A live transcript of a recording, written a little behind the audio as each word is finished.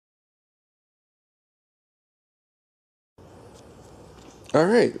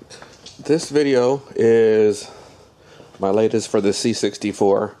Alright, this video is my latest for the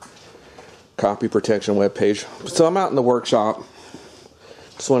C64 copy protection webpage. So I'm out in the workshop.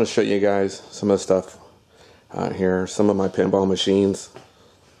 Just want to show you guys some of the stuff out here. Some of my pinball machines.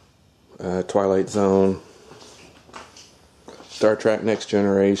 Twilight Zone. Star Trek Next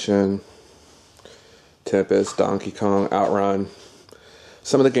Generation. Tempest, Donkey Kong, Outrun.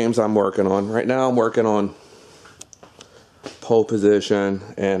 Some of the games I'm working on. Right now I'm working on Pole Position,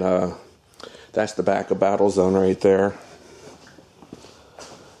 and that's the back of Battle Zone right there.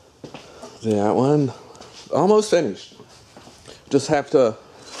 That one almost finished. Just have to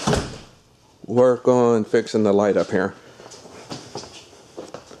work on fixing the light up here.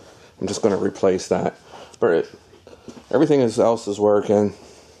 I'm just going to replace that, but everything else is working.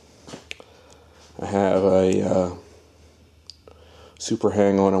 I have a super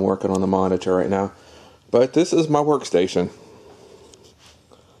hang on. I'm working on the monitor right now, but this is my workstation.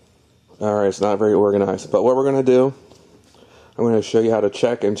 Alright, it's not very organized, but what we're going to do, I'm going to show you how to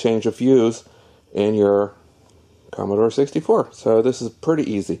check and change a fuse in your Commodore 64. So this is pretty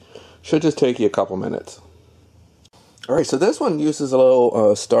easy. Should just take you a couple minutes. Alright, so this one uses a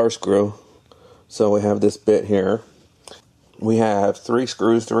little star screw. So we have this bit here. We have 3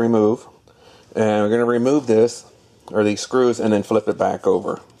 screws to remove. And we're going to remove this, or these screws, and then flip it back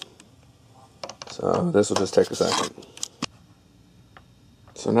over. So this will just take a second.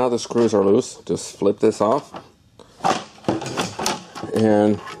 So now the screws are loose. Just flip this off.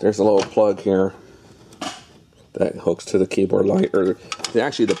 And there's a little plug here that hooks to the keyboard light, or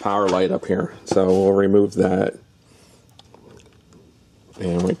actually the power light up here. So we'll remove that.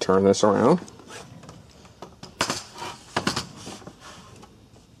 And we turn this around.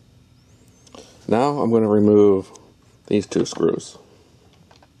 Now I'm going to remove these 2 screws.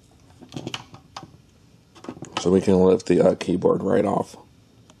 So we can lift the keyboard right off.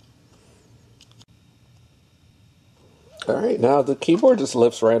 Alright, now the keyboard just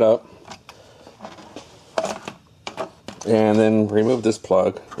lifts right up. And then remove this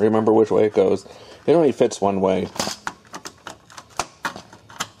plug. Remember which way it goes. It only fits one way.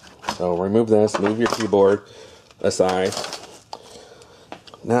 So remove this, move your keyboard aside.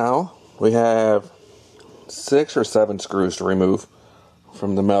 Now we have 6 or 7 screws to remove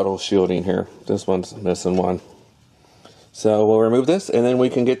from the metal shielding here. This one's missing one. So we'll remove this and then we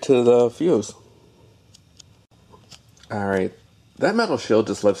can get to the fuse. Alright, that metal shield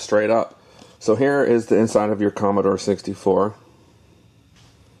just lifts straight up. So here is the inside of your Commodore 64.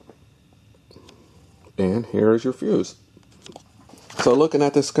 And here is your fuse. So looking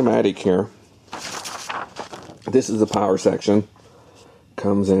at the schematic here, this is the power section.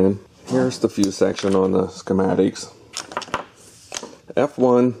 Comes in. Here's the fuse section on the schematics.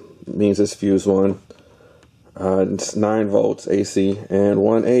 F1 means it's fuse 1. It's 9 volts AC, and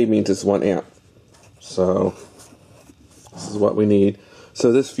 1A means it's 1 amp. So this is what we need.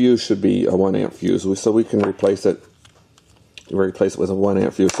 So this fuse should be a 1 amp fuse, so we can replace it. Replace it with a 1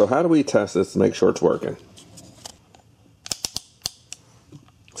 amp fuse. So how do we test this to make sure it's working?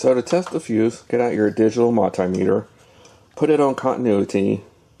 So to test the fuse, get out your digital multimeter, put it on continuity,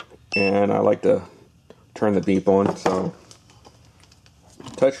 and I like to turn the beep on. So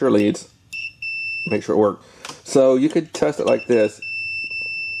touch your leads, make sure it works. So you could test it like this,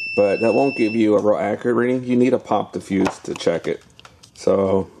 but that won't give you a real accurate reading. You need to pop the fuse to check it.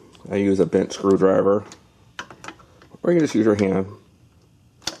 So I use a bent screwdriver, or you can just use your hand.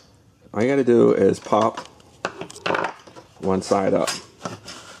 All you got to do is pop one side up.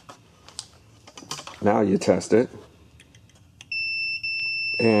 Now you test it,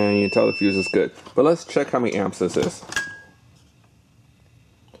 and you tell the fuse is good. But let's check how many amps this is.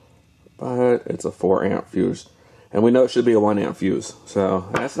 But it's a 4 amp fuse. And we know it should be a 1 amp fuse. So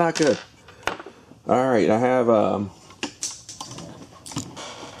that's not good. Alright, I have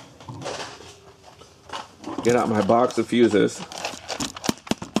get out my box of fuses.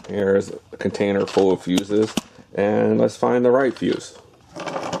 Here's a container full of fuses. And let's find the right fuse.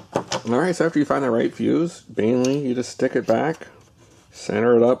 Alright, so after you find the right fuse, mainly you just stick it back,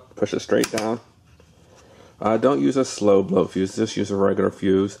 center it up, push it straight down. Don't use a slow blow fuse, just use a regular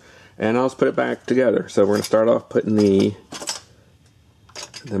fuse. And I'll just put it back together. So we're going to start off putting the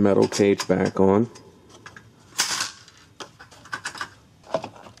metal cage back on.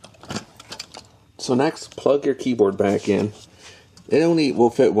 So next, plug your keyboard back in. It only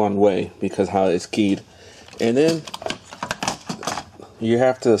will fit one way because how it's keyed. And then you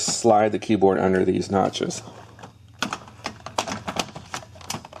have to slide the keyboard under these notches.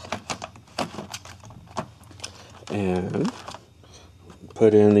 And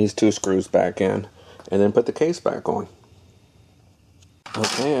put in these 2 screws back in, and then put the case back on.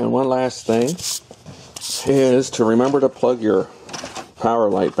 Okay, and one last thing is to remember to plug your power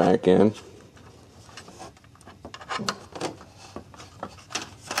light back in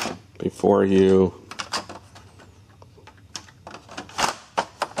before you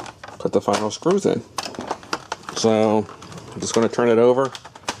put the final screws in. So I'm just going to turn it over,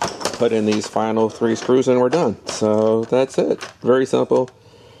 put in these final 3 screws, and we're done. So that's it. Very simple.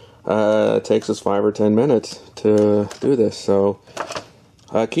 It takes us 5 or 10 minutes to do this. So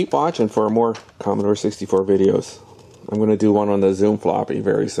keep watching for more Commodore 64 videos. I'm going to do one on the Zoom floppy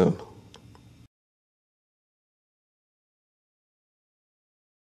very soon.